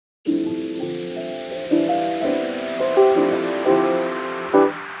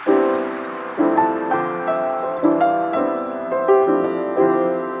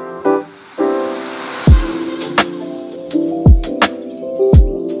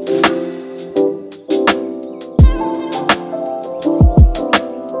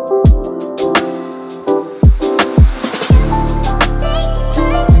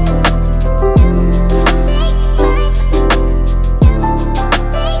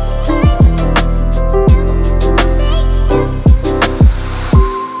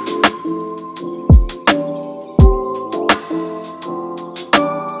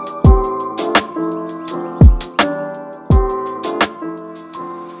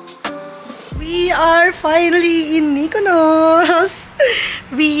We are finally in Mykonos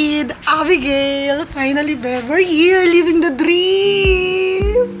with Abigail. Finally, babe, we're here living the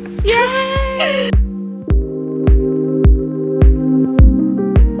dream. Yay!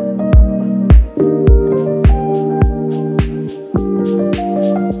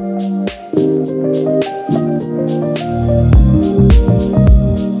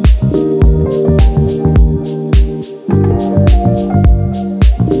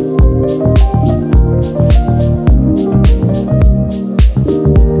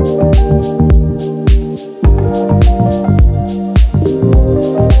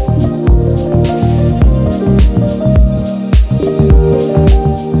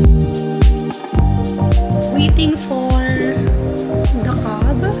 Waiting for the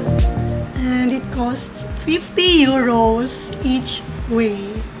cab, and it costs 50 euros each way.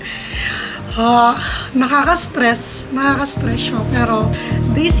 Nakaka-stress siya, pero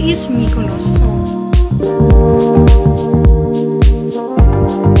this is Mykonos, so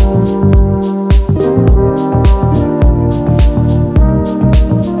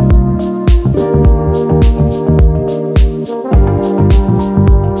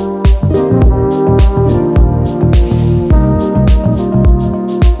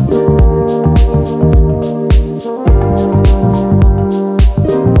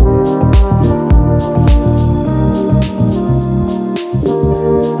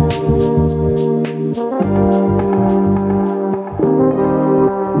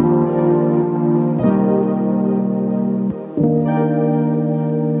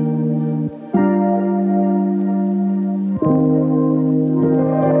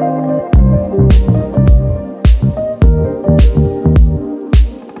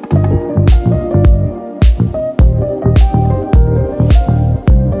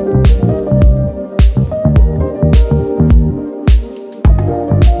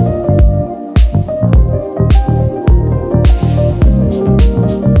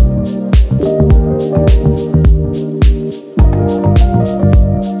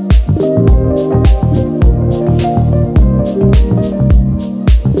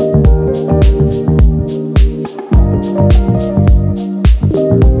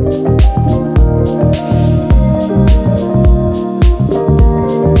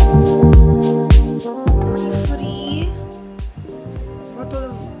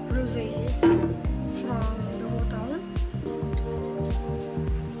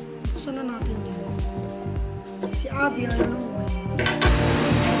Abi, ayaw ng buhay.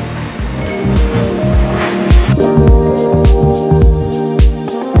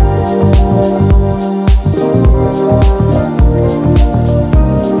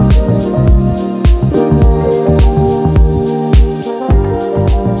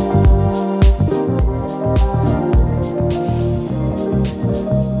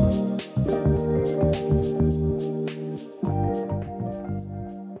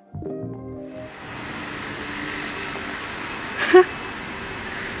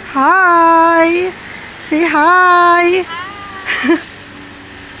 Hi! Say hi!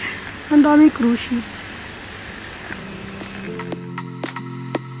 Ang daming cruise ship.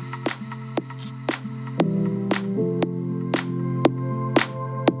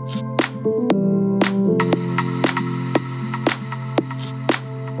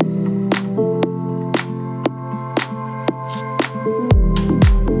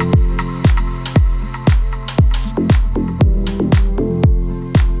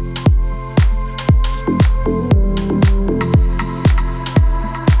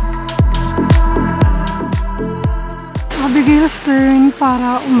 Abigail's turn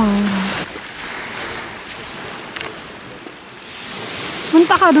para umaga.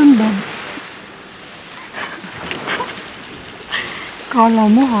 Punta ka dun, Bob. Kala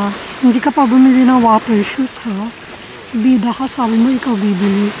mo ha, hindi ka pa bumili ng water shoes ha. Bida ka, sabi mo ikaw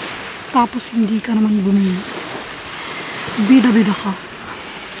bibili. Tapos hindi ka naman bumili. Bida-bida ka.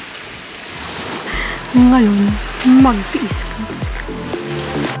 Ngayon, magtiis ka.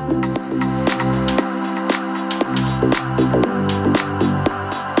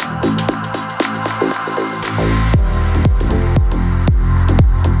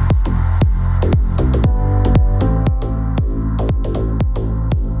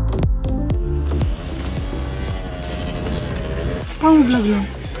 Pang vlog lang.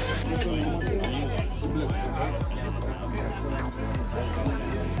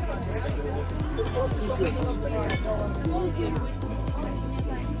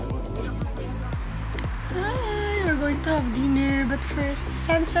 Hi, we're going to have dinner, but first,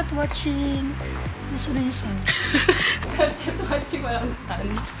 sunset watching. Nasaan na yung sunset? Sunset watching, walang sun.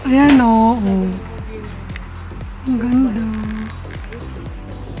 Ayan o. Oh. Ang ganda.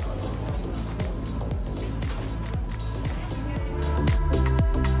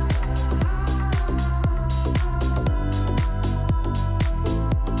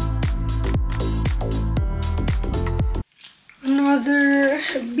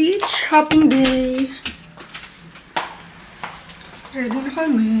 Beach hopping day. Ready na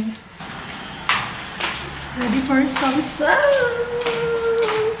kami. Ready for some sun.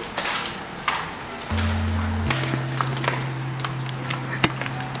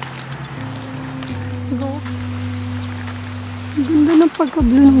 Go. Ang ganda ng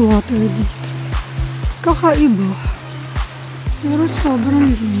pagka-blue ng water dito. Kakaiba. Pero sobrang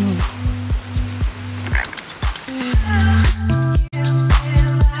linaw.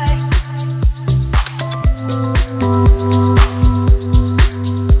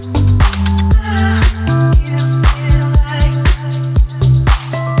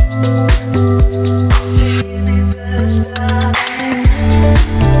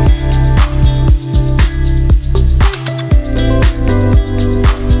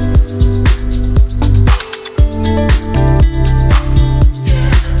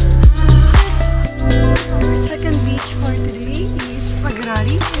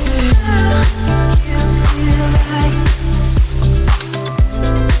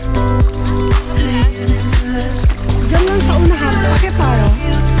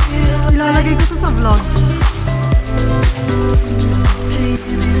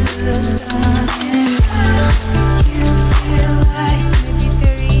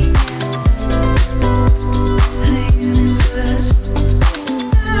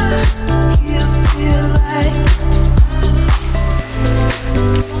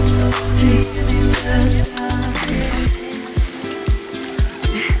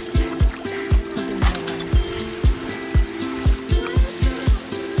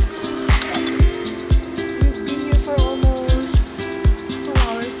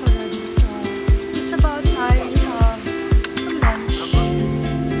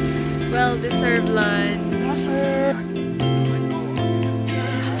 Well-deserved lunch. Yes, sir.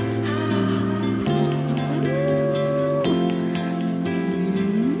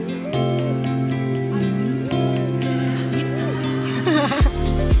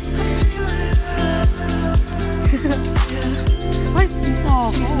 Ay, dito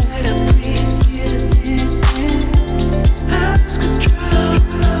ako.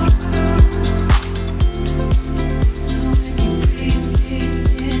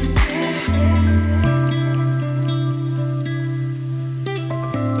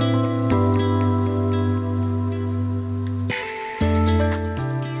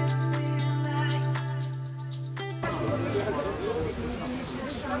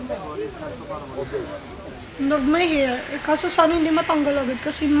 Love my hair. Kaso sana hindi matanggal agad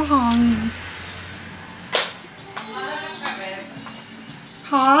kasi mahangin.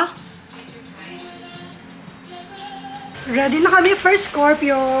 Ha? Ready na kami for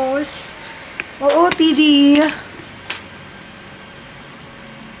Scorpios. Oo, TD.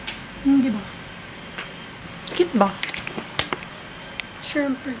 Hindi ba? Cute ba?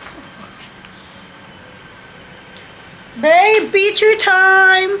 Siyempre. Babe, picture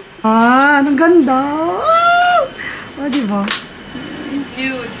time! Ah, ang ganda! Oh, diba?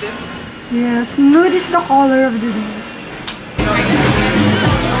 Nude. Yes, nude is the color of the day. Okay.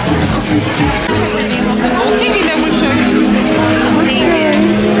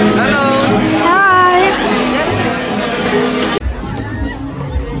 Hello. Hi!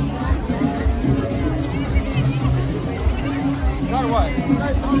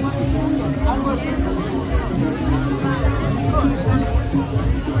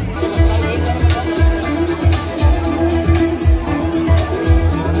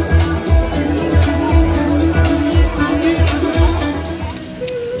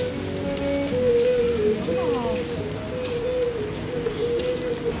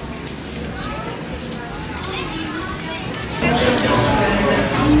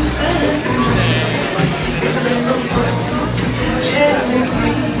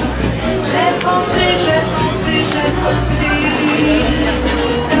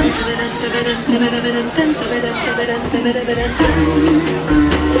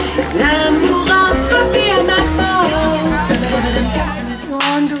 We're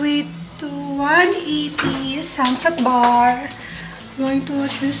on the way to 180 Sunset Bar. Going to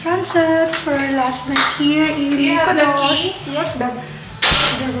watch the sunset for our last night here in Mykonos. Yes, babe.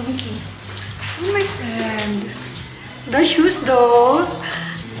 The room key. Oh, my friend. The shoes though.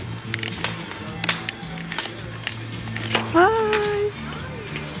 Hi.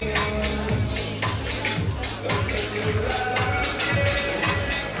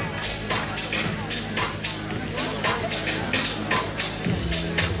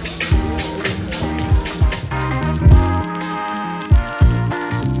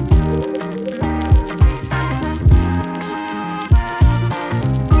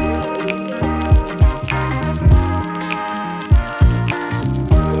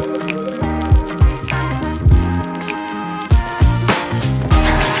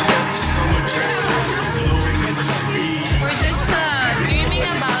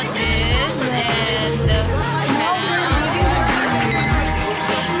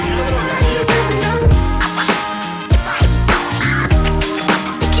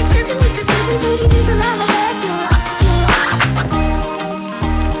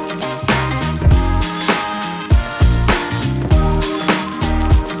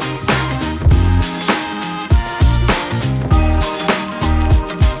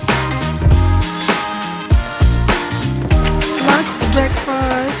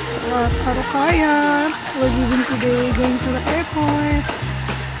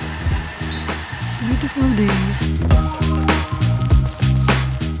 beautiful day.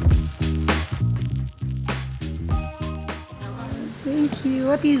 Thank you.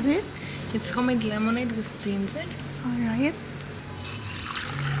 What is it? It's homemade lemonade with ginger. Alright.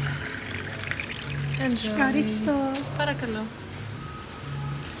 Enjoy. Caristo. Para kalo.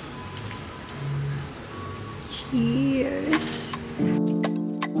 Cheers.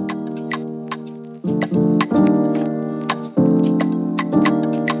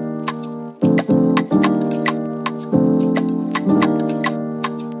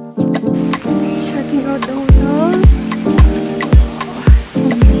 Checking out the hotel. Oh, so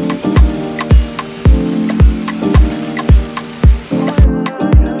nice.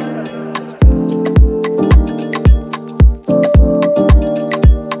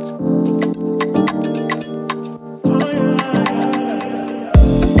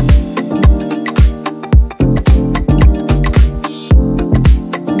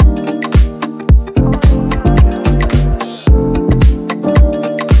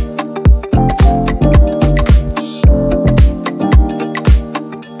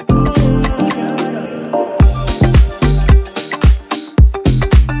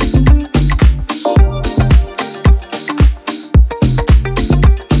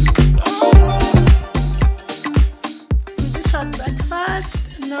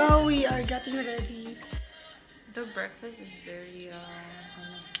 Now we are getting ready. The breakfast is very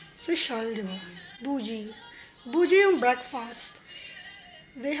Social, di ba? Bougie. Bougie yung breakfast.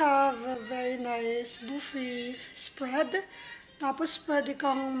 They have a very nice buffet spread. Tapos pwede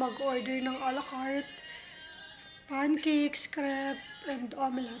kang mag-order ng a la carte. Pancakes, crepe, and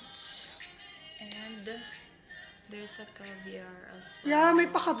omelets. and there's a caviar as well. Yeah, may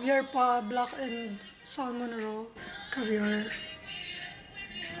pa-caviar pa. Black and salmon raw caviar.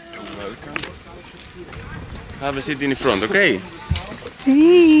 Welcome. Have a seat in the front, okay?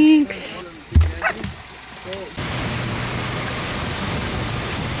 Thanks!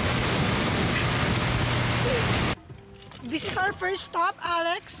 This is our first stop,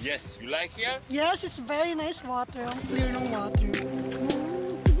 Alex. Yes, you like here? Yes, it's very nice water. Ang clear ng water.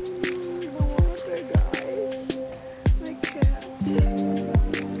 The water, guys. My cat.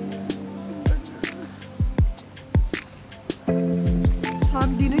 Sad,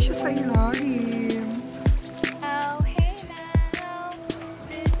 di na siya sa ilalim. Oh, hey now,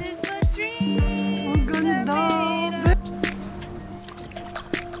 this is what dreams Ang ganda.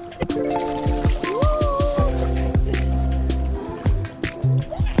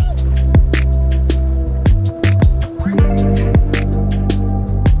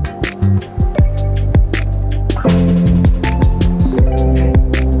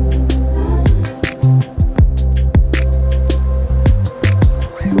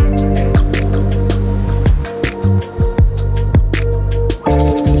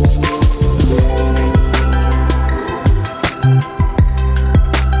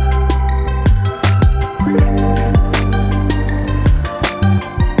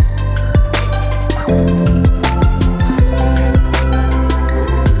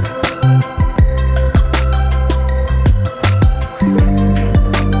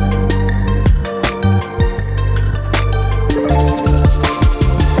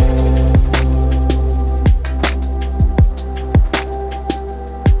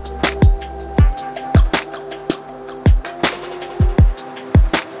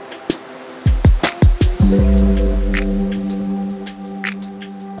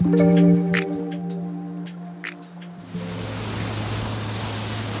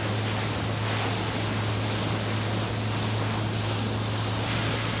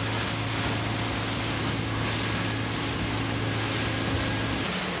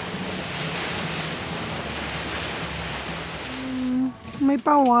 May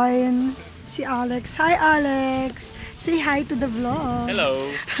pa-wine si Alex. Hi, Alex! Say hi to the vlog. Hello.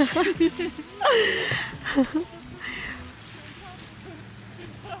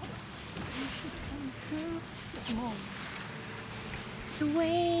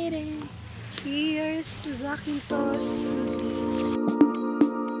 waiting. Cheers to Zakynthos.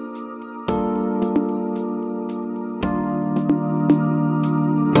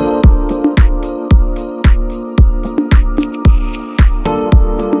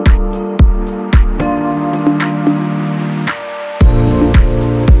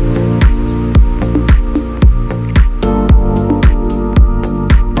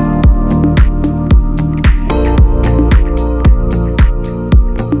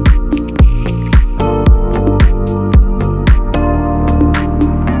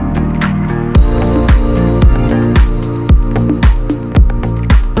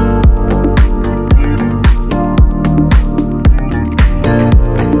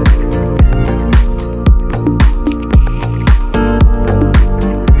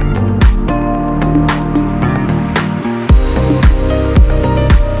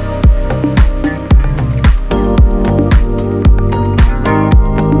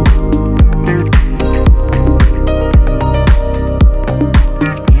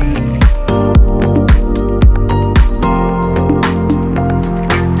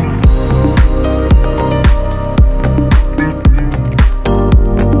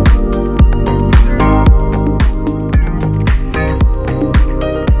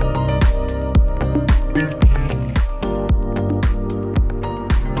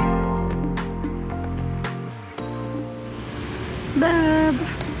 babe.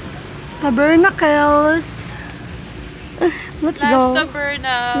 Tabernacles. Let's go.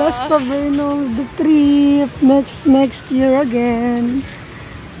 Last tabernacle of the trip. Next year again.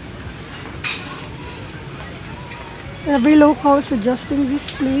 Every local suggesting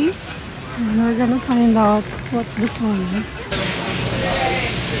this place. And we're gonna find out what's the fuzz.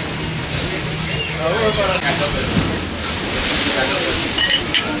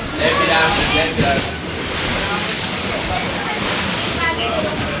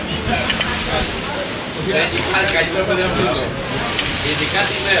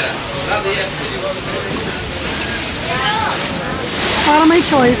 Para may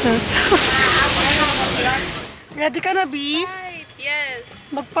choices. Ready ka na, B? Right, yes.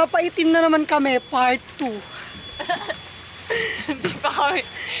 Magpapaitim na naman kami, part 2.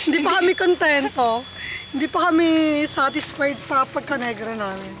 Hindi pa kami kontento. Hindi pa kami satisfied sa pagka-negra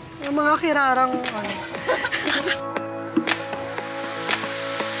namin. Yung mga kirarang ano.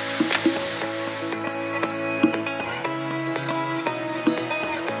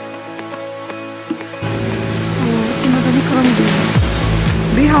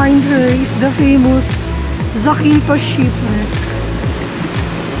 Behind her is the famous Zakynthos shipwreck.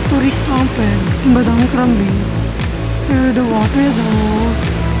 Tourist temple, Madame Crambi. Pero the water though.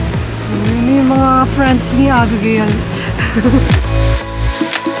 Yun yung mga friends ni Abigail.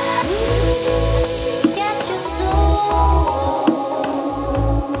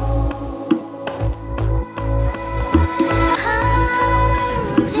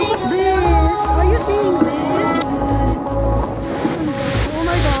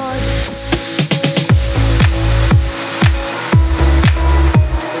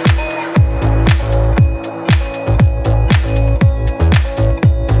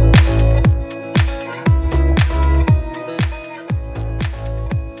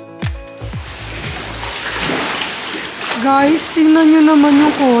 Guys, tingnan nyo naman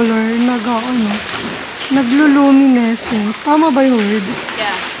yung color. Naglo-luminescence. Tama ba yung word?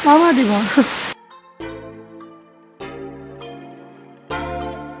 Yeah. Tama, di ba?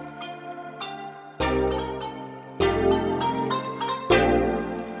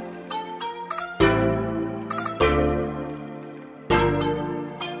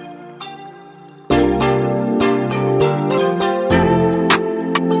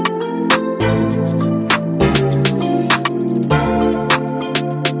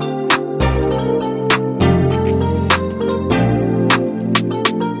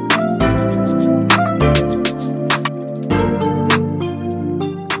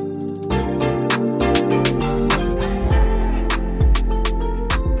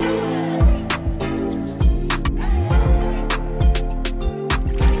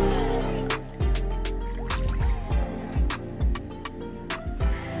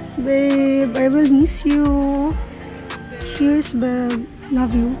 Babe, I will miss you. Cheers, babe. Love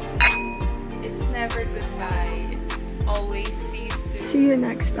you. It's never goodbye. It's always see you soon. See you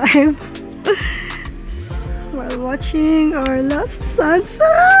next time. While watching our last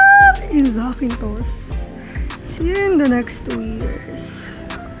sunset in Zakynthos. See you in the next 2 years.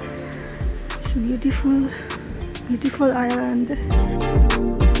 It's beautiful, beautiful island.